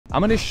I'm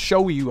gonna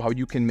show you how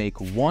you can make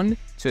 $100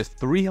 to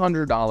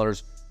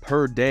 $300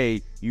 per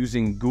day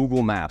using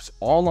Google Maps,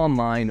 all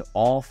online,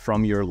 all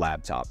from your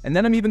laptop. And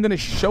then I'm even gonna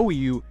show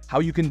you how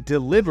you can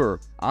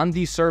deliver on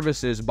these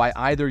services by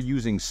either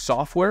using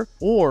software,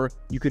 or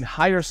you can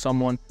hire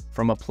someone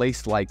from a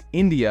place like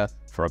India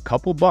for a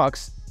couple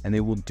bucks and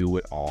they will do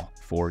it all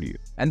for you.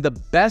 And the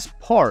best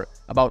part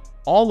about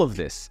all of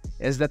this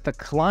is that the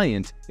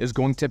client is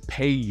going to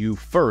pay you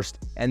first,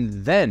 and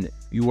then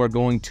you are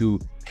going to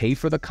pay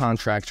for the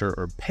contractor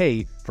or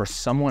pay for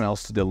someone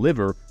else to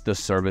deliver the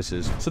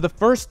services. So the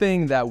first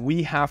thing that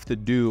we have to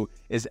do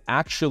is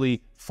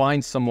actually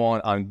find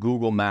someone on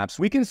Google Maps.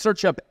 We can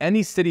search up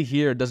any city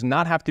here. It does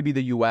not have to be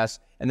the US.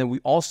 And then we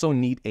also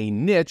need a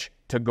niche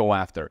to go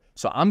after.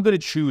 So I'm going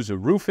to choose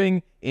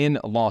roofing in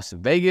Las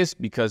Vegas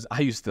because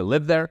I used to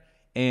live there.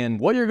 And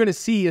what you're going to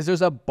see is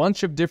there's a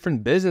bunch of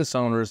different business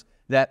owners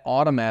that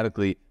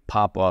automatically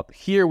pop up.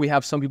 Here we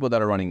have some people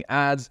that are running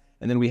ads,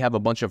 and then we have a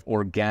bunch of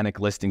organic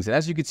listings. And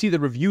as you can see, the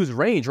reviews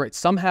range, right?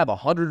 Some have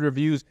 100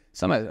 reviews,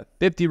 some have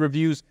 50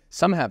 reviews,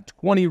 some have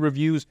 20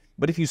 reviews.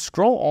 But if you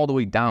scroll all the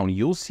way down,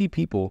 you'll see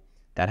people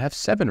that have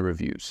 7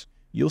 reviews.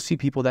 You'll see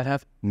people that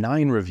have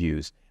 9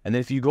 reviews. And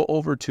then if you go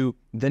over to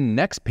the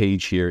next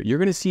page here, you're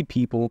going to see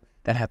people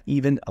that have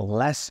even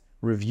less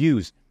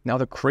reviews. Now,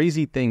 the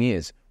crazy thing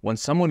is, when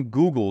someone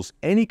Googles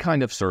any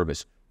kind of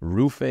service,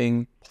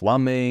 roofing,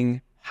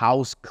 plumbing,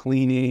 house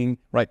cleaning,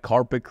 right,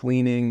 carpet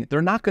cleaning,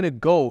 they're not going to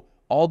go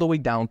all the way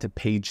down to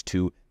page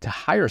 2 to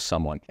hire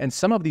someone. And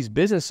some of these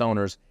business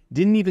owners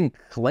didn't even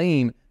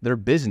claim their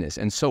business.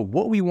 And so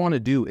what we want to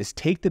do is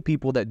take the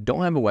people that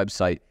don't have a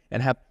website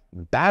and have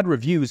bad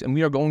reviews, and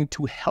we are going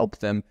to help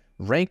them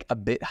rank a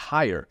bit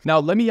higher. Now,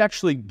 let me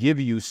actually give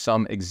you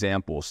some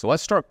examples. So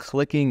let's start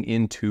clicking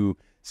into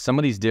some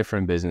of these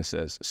different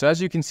businesses. So as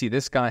you can see,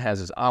 this guy has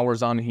his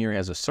hours on here, he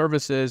has his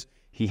services,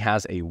 he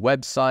has a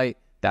website.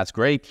 That's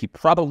great. He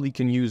probably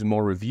can use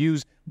more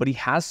reviews, but he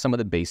has some of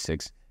the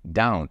basics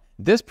down.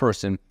 This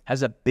person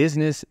has a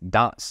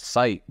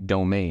business.site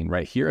domain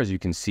right here, as you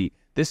can see.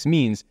 This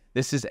means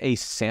this is a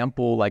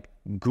sample like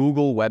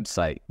Google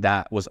website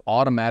that was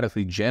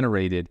automatically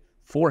generated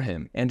for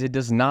him, and it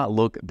does not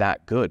look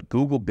that good.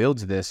 Google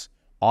builds this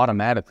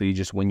automatically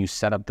just when you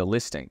set up the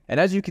listing. And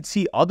as you can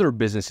see, other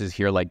businesses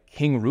here like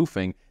King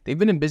Roofing, they've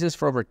been in business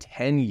for over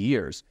 10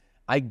 years.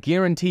 I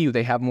guarantee you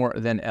they have more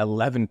than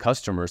 11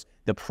 customers.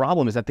 The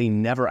problem is that they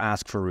never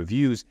ask for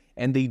reviews,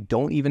 and they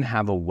don't even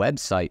have a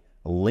website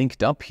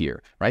linked up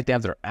here, right? They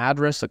have their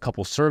address, a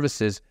couple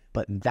services,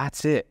 but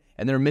that's it.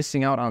 And they're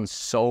missing out on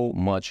so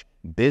much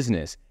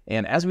business.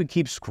 And as we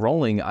keep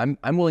scrolling,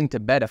 I'm willing to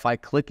bet if I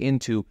click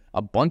into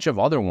a bunch of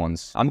other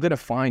ones, I'm going to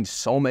find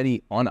so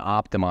many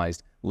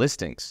unoptimized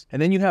listings.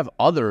 And then you have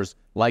others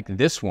like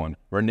this one,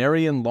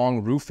 Renarian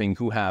Long Roofing,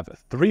 who have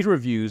 3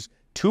 reviews,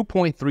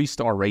 2.3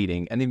 star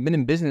rating, and they've been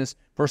in business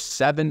for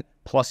 7+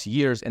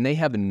 years, and they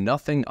have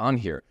nothing on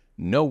here.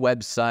 No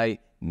website,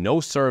 no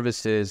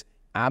services,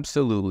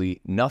 absolutely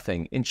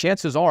nothing. And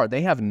chances are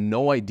they have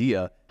no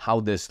idea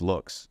how this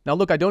looks. Now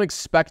look, I don't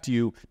expect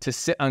you to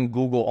sit on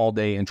Google all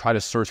day and try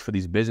to search for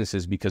these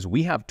businesses, because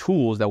we have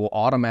tools that will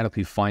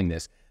automatically find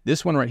this.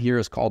 This one right here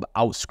is called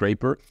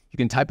Outscraper. You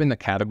can type in the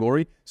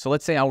category. So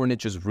let's say our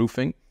niche is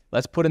roofing.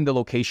 Let's put in the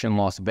location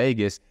Las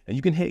Vegas, and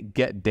you can hit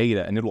get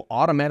data, and it will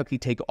automatically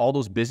take all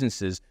those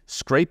businesses,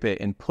 scrape it,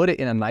 and put it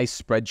in a nice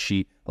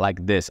spreadsheet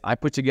like this. I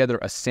put together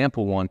a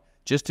sample one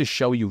just to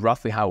show you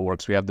roughly how it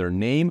works. We have their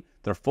name,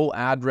 their full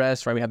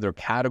address, right? We have their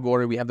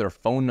category, we have their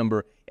phone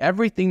number.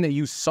 Everything that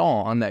you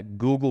saw on that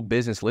Google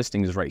business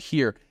listing is right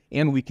here,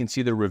 and we can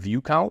see the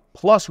review count.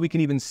 Plus, we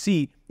can even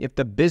see if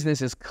the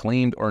business is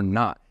claimed or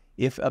not.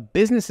 If a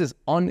business is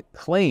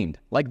unclaimed,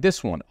 like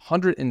this one,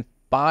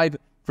 105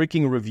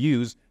 freaking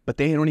reviews, but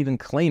they don't even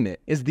claim it,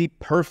 is the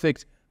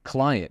perfect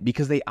client,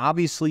 because they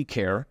obviously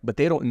care, but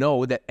they don't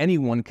know that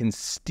anyone can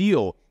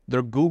steal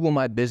their Google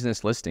My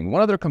Business listing.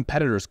 One of their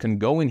competitors can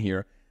go in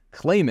here,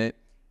 claim it,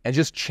 and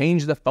just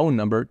change the phone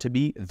number to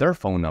be their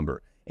phone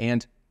number.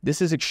 And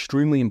this is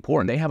extremely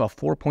important. They have a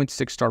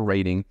 4.6 star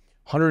rating,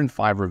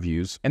 105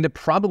 reviews, and it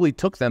probably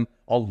took them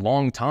a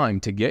long time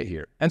to get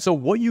here. And so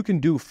what you can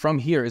do from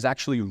here is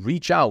actually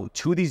reach out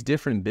to these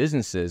different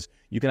businesses.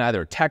 You can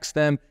either text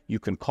them, you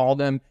can call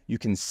them, you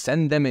can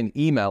send them an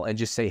email and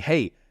just say,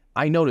 hey,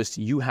 I noticed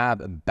you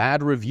have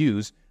bad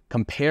reviews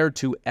compared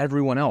to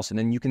everyone else. And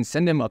then you can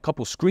send them a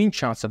couple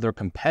screenshots of their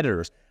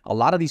competitors. A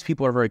lot of these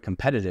people are very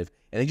competitive,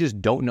 and they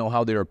just don't know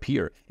how they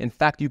appear. In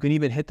fact, you can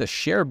even hit the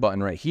share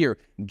button right here,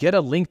 get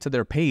a link to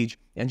their page,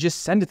 and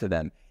just send it to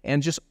them,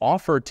 and just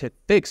offer to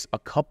fix a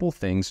couple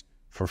things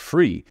for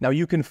free. Now,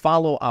 you can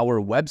follow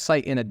our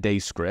website in a day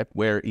script,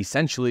 where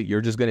essentially you're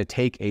just going to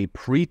take a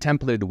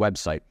pre-templated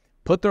website,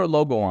 put their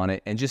logo on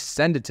it, and just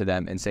send it to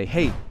them and say,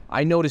 hey,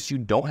 I noticed you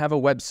don't have a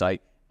website.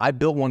 I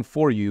built one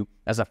for you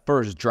as a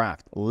first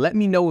draft. Let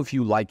me know if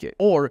you like it.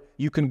 Or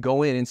you can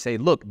go in and say,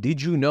 look,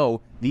 did you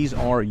know these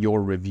are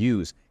your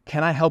reviews?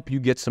 Can I help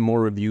you get some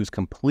more reviews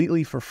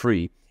completely for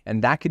free?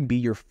 and that could be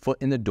your foot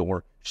in the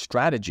door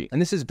strategy. And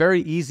this is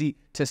very easy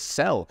to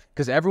sell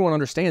because everyone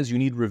understands you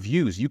need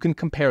reviews. You can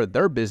compare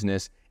their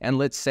business and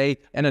let's say,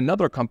 and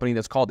another company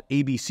that's called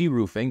ABC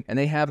Roofing, and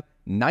they have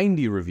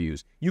 90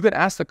 reviews. You could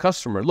ask the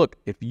customer, look,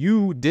 if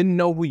you didn't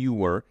know who you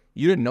were,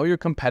 you didn't know your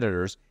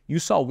competitors, you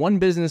saw one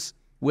business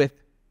with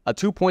a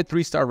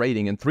 2.3 star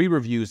rating and 3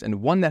 reviews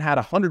and one that had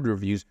 100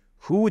 reviews,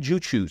 who would you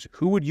choose?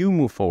 Who would you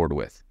move forward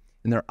with?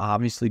 And they're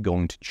obviously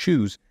going to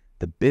choose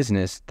the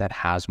business that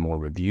has more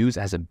reviews,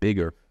 has a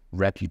bigger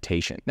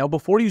reputation. Now,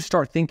 before you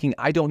start thinking,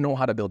 I don't know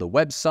how to build a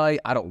website,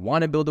 I don't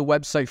want to build a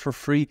website for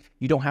free,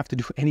 you don't have to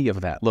do any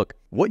of that. Look,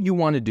 what you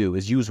want to do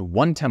is use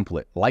one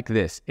template like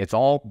this. It's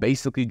all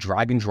basically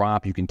drag and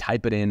drop. You can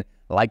type it in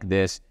like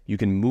this. You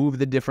can move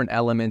the different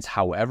elements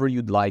however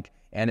you'd like,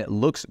 and it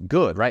looks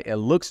good, right? It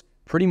looks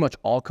pretty much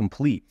all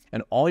complete.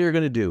 And all you're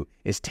going to do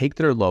is take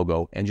their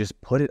logo and just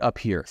put it up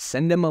here.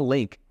 Send them a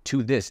link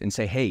to this and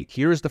say, hey,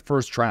 here's the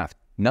first draft.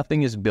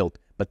 Nothing is built,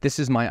 but this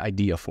is my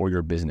idea for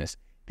your business.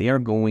 They are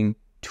going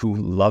to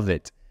love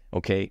it,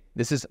 okay?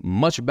 This is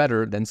much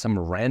better than some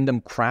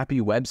random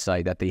crappy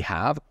website that they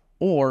have,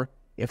 or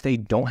if they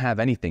don't have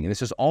anything. And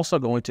this is also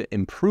going to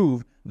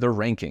improve the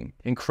ranking.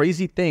 And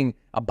crazy thing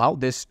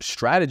about this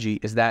strategy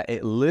is that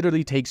it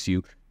literally takes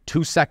you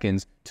 2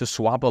 seconds to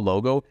swap a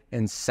logo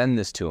and send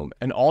this to them.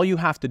 And all you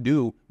have to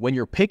do when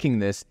you're picking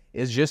this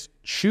is just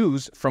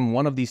choose from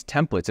one of these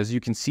templates. As you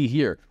can see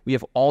here, we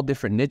have all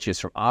different niches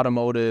from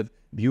automotive,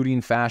 beauty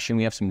and fashion.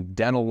 We have some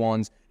dental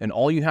ones. And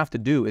all you have to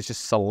do is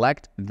just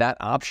select that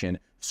option,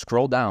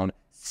 scroll down,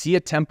 see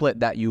a template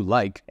that you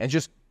like, and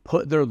just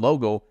put their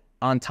logo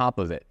on top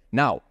of it.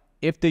 Now,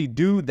 if they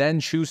do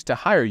then choose to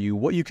hire you,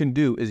 what you can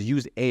do is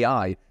use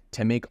AI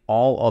to make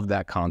all of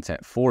that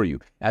content for you.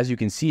 As you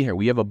can see here,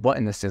 we have a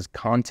button that says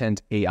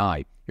Content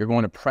AI. You're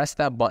going to press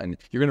that button.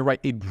 You're going to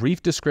write a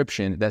brief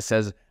description that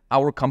says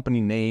our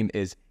company name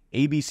is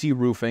ABC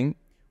Roofing.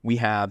 We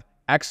have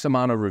X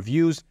amount of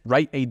reviews.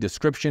 Write a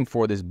description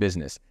for this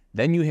business.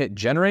 Then you hit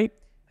generate,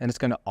 and it's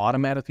going to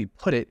automatically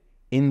put it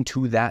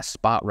into that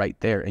spot right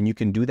there. And you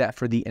can do that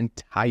for the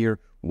entire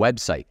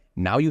website.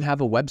 Now you have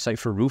a website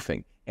for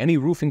roofing. Any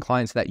roofing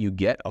clients that you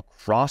get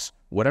across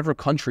whatever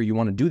country you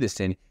want to do this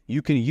in,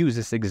 you can use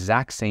this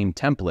exact same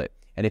template.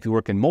 And if you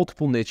work in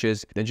multiple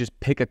niches, then just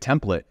pick a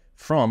template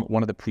from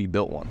one of the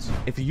pre-built ones.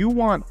 If you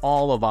want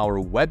all of our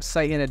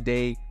website in a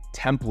day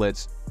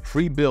templates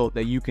pre-built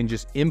that you can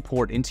just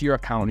import into your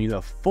account, you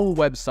have full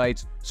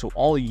websites, so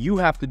all you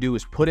have to do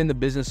is put in the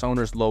business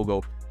owner's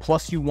logo,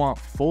 plus you want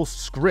full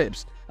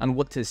scripts on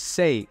what to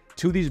say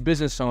to these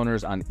business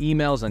owners on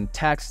emails and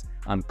texts,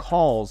 on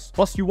calls,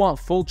 plus you want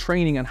full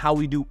training on how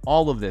we do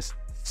all of this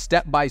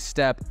step by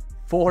step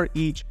for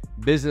each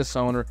business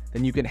owner,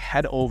 then you can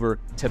head over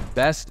to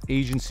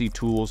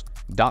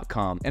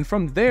bestagencytools.com. And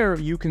from there,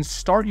 you can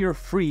start your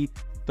free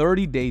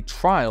 30-day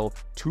trial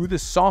to the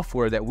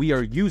software that we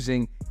are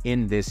using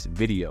in this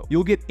video.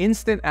 You'll get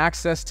instant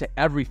access to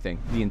everything,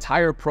 the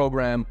entire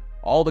program,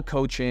 all the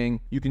coaching.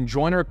 You can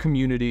join our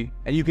community,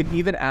 and you can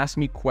even ask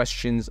me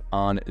questions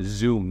on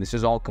Zoom. This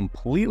is all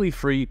completely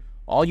free.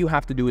 All you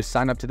have to do is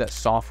sign up to that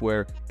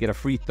software, get a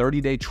free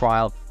 30-day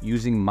trial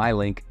using my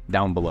link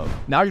down below.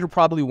 Now you're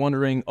probably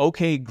wondering,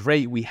 okay,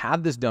 great, we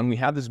have this done, we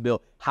have this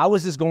built. How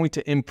is this going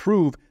to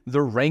improve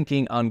the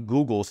ranking on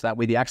Google so that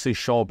way they actually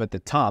show up at the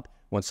top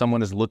when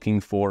someone is looking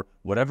for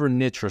whatever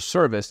niche or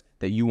service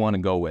that you want to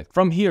go with?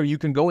 From here, you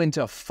can go into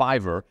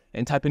Fiverr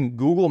and type in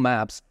Google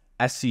Maps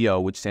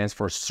SEO, which stands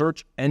for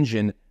Search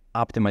Engine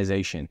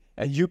Optimization.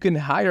 And you can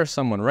hire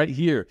someone right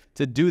here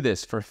to do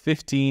this for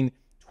 $15,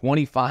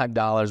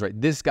 $25,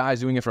 right? This guy's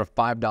doing it for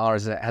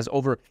 $5. It has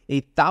over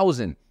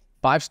 1,000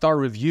 5-star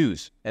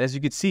reviews. And as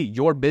you can see,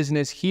 your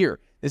business here,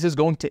 this is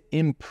going to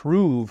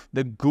improve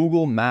the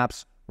Google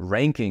Maps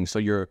ranking so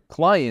your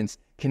clients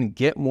can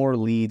get more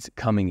leads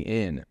coming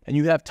in. And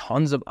you have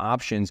tons of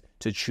options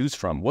to choose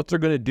from. What they're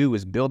going to do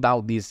is build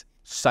out these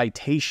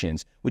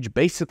citations, which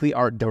basically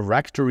are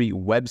directory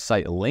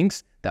website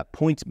links that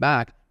points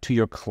back to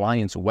your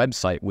client's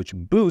website, which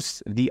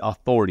boosts the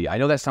authority. I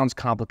know that sounds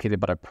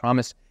complicated, but I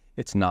promise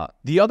it's not.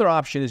 The other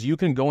option is you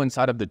can go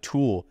inside of the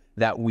tool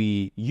that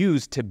we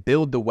use to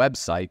build the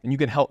website, and you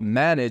can help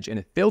manage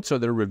and filter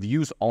the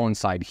reviews all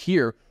inside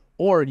here,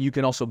 or you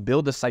can also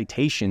build the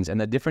citations and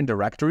the different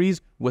directories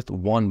with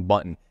one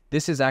button.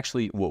 This is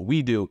actually what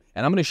we do,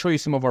 and I'm going to show you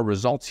some of our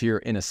results here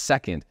in a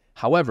second.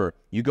 However,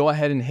 you go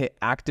ahead and hit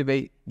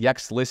activate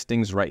Yext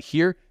listings right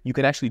here. You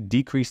can actually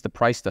decrease the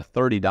price to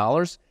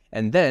 $30,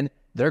 and then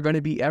they're going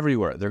to be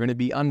everywhere. They're going to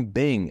be on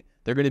Bing.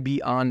 They're going to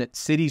be on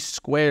City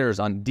Squares,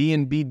 on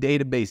D&B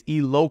Database,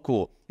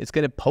 eLocal. It's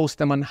going to post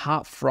them on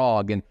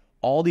HotFrog and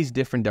all these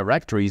different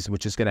directories,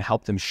 which is going to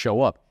help them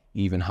show up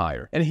even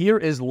higher. And here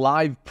is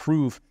live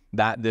proof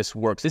that this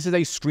works. This is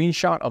a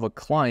screenshot of a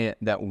client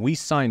that we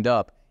signed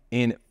up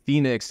in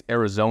Phoenix,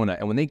 Arizona.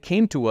 And when they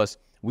came to us,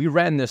 we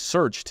ran this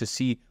search to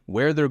see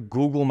where their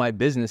Google My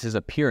Business is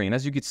appearing. And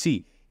as you can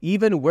see,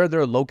 even where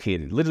they're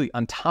located, literally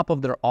on top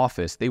of their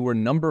office, they were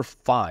number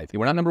 5. They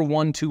were not number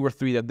 1, 2, or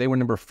 3. They were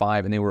number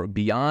 5, and they were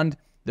beyond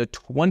the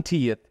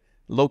 20th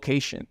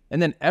location.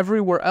 And then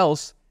everywhere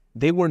else,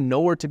 they were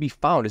nowhere to be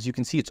found. As you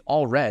can see, it's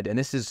all red. And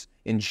this is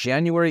in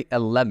January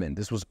 11th.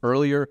 This was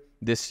earlier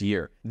this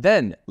year.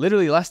 Then,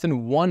 literally less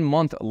than 1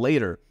 month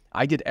later,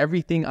 I did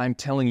everything I'm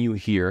telling you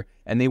here,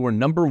 and they were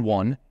number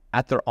 1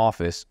 at their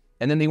office.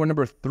 And then they were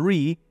number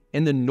 3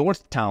 in the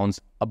north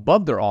towns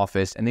above their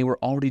office, and they were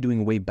already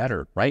doing way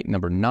better, right?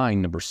 Number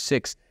 9, number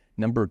 6,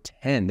 number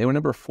 10. They were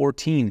number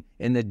 14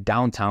 in the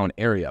downtown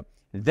area.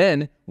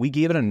 Then we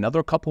gave it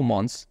another couple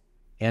months,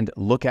 and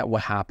look at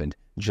what happened.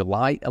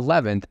 July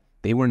 11th,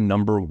 they were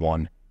number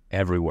 1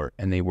 everywhere,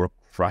 and they were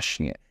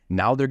crushing it.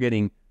 Now they're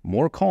getting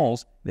more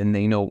calls than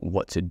they know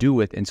what to do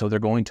with, and so they're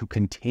going to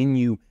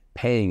continue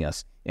paying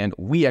us. And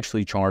we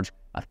actually charge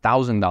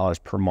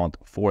 $1,000 per month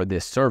for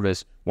this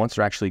service once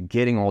they're actually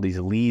getting all these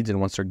leads and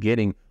once they're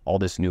getting all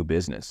this new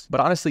business.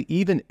 But honestly,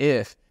 even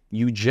if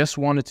you just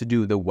wanted to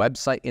do the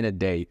website in a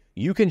day,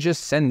 you can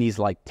just send these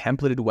like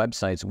templated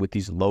websites with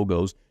these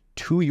logos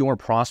to your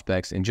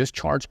prospects and just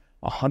charge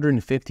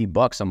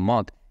 $150 a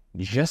month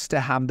just to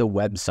have the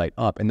website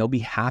up, and they'll be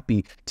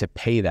happy to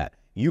pay that.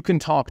 You can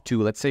talk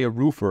to, let's say, a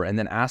roofer and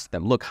then ask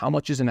them, look, how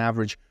much is an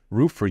average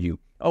roof for you?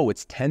 Oh,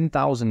 it's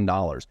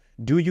 $10,000.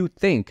 Do you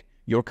think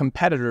your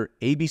competitor,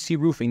 ABC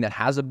Roofing, that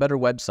has a better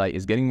website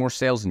is getting more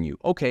sales than you?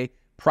 Okay,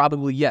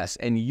 probably yes.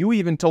 And you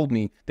even told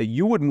me that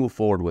you would move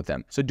forward with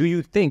them. So do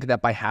you think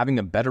that by having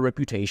a better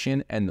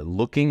reputation and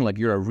looking like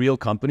you're a real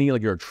company,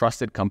 like you're a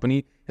trusted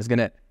company, is going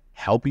to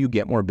help you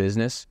get more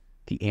business?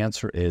 The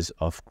answer is,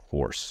 of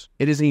course.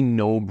 It is a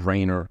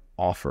no-brainer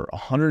offer.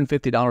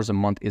 $150 a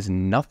month is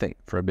nothing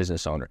for a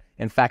business owner.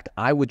 In fact,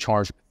 I would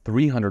charge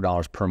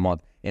 $300 per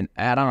month and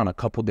add on a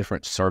couple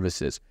different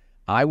services.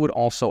 I would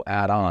also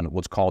add on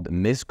what's called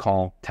missed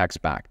call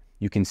text back.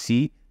 You can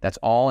see that's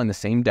all in the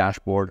same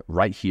dashboard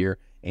right here,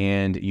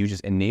 and you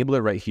just enable it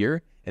right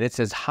here, and it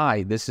says,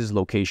 hi, this is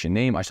location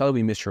name. I saw that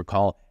we missed your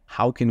call.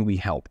 How can we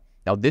help?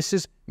 Now, this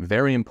is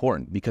very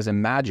important because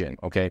imagine,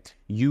 okay,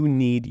 you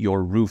need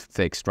your roof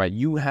fixed, right?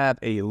 You have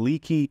a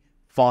leaky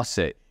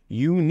faucet.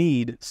 You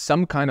need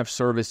some kind of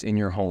service in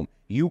your home.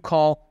 You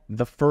call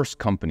the first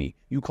company.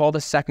 You call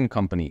the second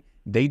company.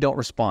 They don't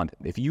respond.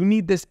 If you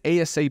need this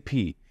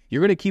ASAP,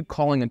 you're going to keep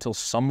calling until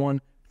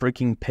someone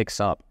freaking picks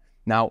up.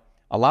 Now,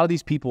 a lot of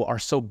these people are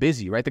so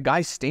busy, right? The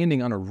guy's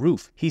standing on a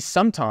roof. He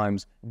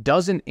sometimes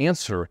doesn't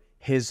answer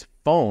his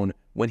phone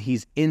when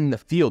he's in the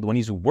field, when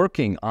he's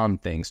working on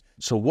things.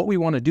 So what we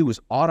want to do is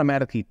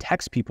automatically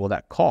text people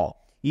that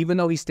call. Even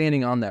though he's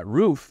standing on that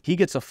roof, he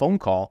gets a phone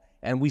call,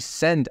 and we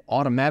send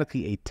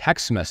automatically a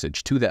text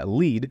message to that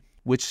lead,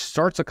 which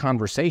starts a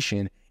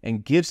conversation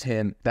and gives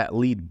him that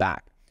lead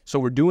back. So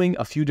we're doing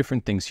a few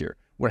different things here.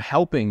 We're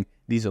helping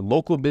these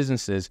local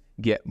businesses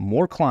get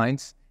more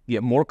clients,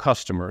 get more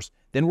customers.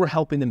 Then we're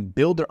helping them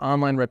build their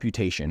online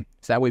reputation,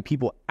 so that way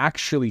people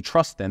actually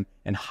trust them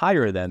and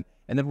hire them.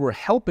 And then we're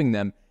helping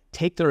them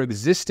take their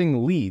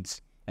existing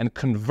leads and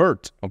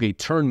convert, okay,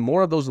 turn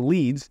more of those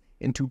leads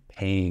into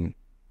paying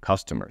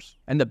customers.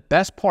 And the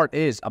best part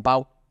is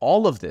about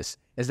all of this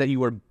is that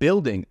you are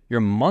building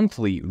your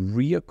monthly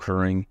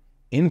reoccurring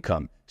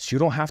income. So you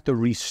don't have to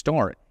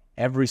restart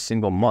every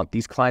single month.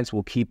 These clients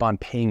will keep on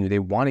paying you. They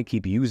want to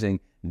keep using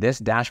this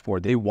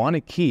dashboard. They want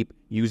to keep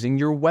using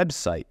your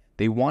website.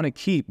 They want to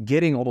keep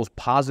getting all those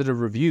positive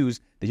reviews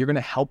that you're going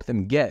to help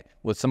them get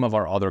with some of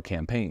our other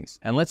campaigns.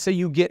 And let's say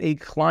you get a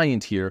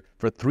client here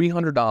for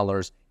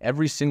 $300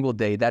 every single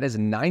day. That is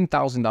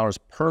 $9,000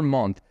 per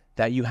month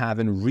that you have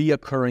in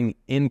reoccurring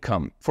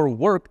income for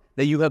work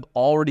that you have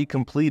already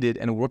completed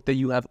and work that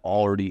you have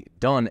already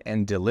done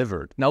and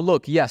delivered. Now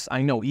look, yes,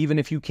 I know, even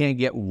if you can't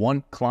get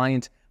one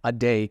client a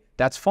day,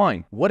 that's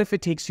fine. What if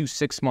it takes you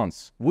 6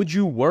 months? Would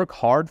you work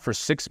hard for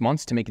 6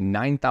 months to make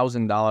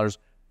 $9,000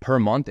 per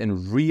month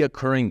in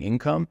reoccurring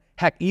income?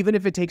 Heck, even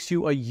if it takes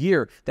you a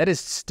year, that is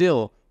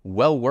still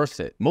well worth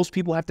it. Most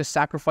people have to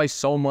sacrifice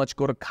so much,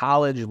 go to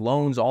college,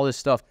 loans, all this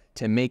stuff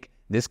to make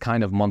this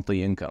kind of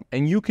monthly income.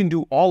 And you can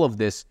do all of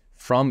this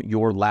from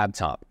your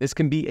laptop. This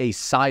can be a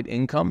side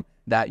income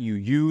that you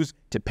use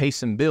to pay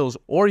some bills,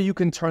 or you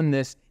can turn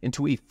this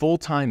into a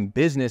full-time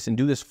business and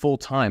do this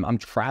full-time. I'm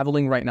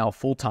traveling right now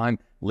full-time,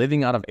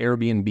 living out of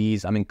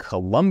Airbnbs. I'm in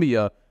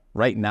Colombia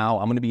right now.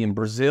 I'm going to be in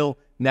Brazil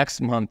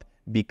next month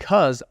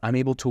because I'm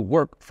able to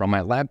work from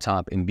my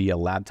laptop and be a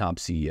laptop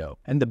CEO.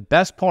 And the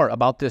best part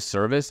about this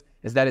service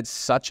is that it's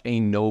such a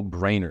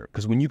no-brainer,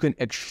 because when you can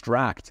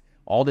extract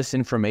all this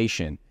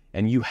information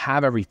and you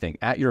have everything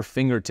at your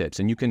fingertips,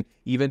 and you can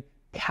even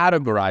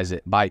categorize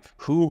it by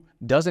who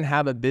doesn't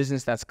have a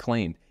business that's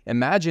claimed.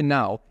 Imagine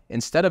now,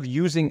 instead of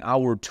using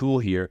our tool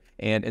here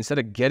and instead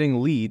of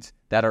getting leads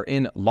that are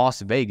in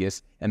Las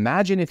Vegas,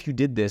 imagine if you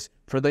did this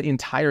for the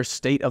entire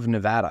state of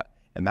Nevada.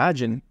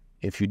 Imagine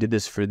if you did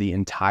this for the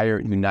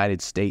entire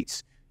United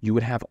States. You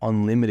would have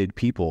unlimited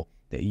people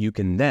that you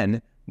can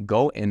then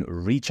go and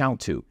reach out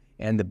to.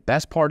 And the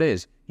best part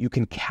is you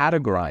can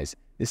categorize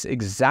this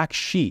exact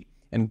sheet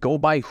and go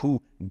by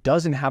who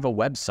doesn't have a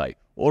website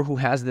or who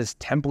has this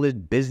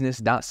templated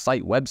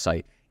business.site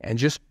website and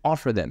just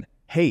offer them,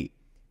 hey,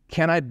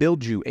 can I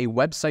build you a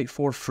website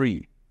for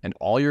free? And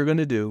all you're going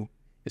to do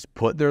is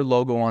put their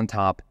logo on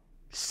top,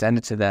 send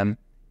it to them,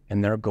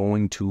 and they're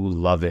going to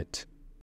love it.